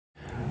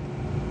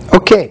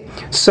Okay,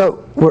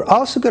 so we're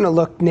also going to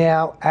look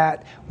now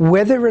at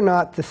whether or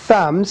not the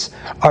thumbs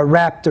are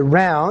wrapped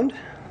around,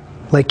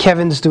 like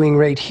Kevin's doing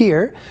right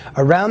here,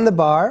 around the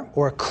bar,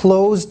 or a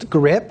closed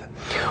grip,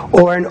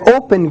 or an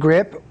open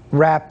grip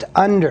wrapped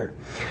under.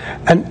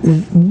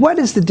 And what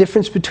is the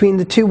difference between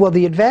the two? Well,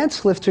 the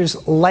advanced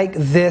lifters like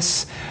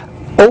this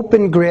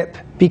open grip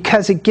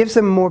because it gives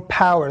them more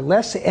power.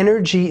 Less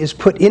energy is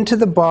put into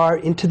the bar,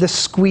 into the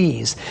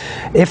squeeze.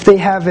 If they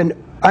have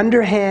an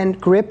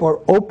underhand grip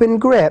or open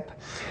grip,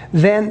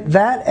 then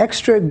that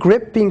extra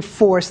gripping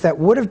force that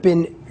would have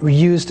been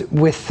used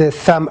with the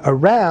thumb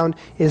around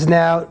is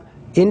now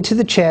into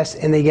the chest,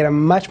 and they get a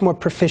much more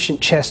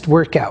proficient chest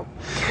workout.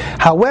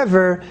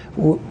 However,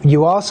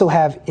 you also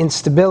have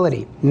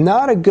instability.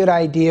 Not a good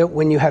idea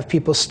when you have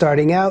people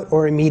starting out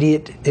or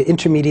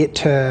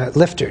intermediate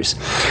lifters.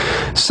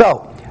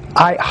 So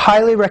I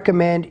highly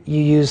recommend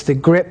you use the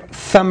grip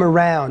thumb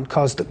around,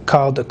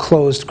 called a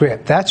closed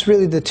grip. That's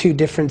really the two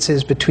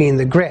differences between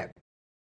the grip.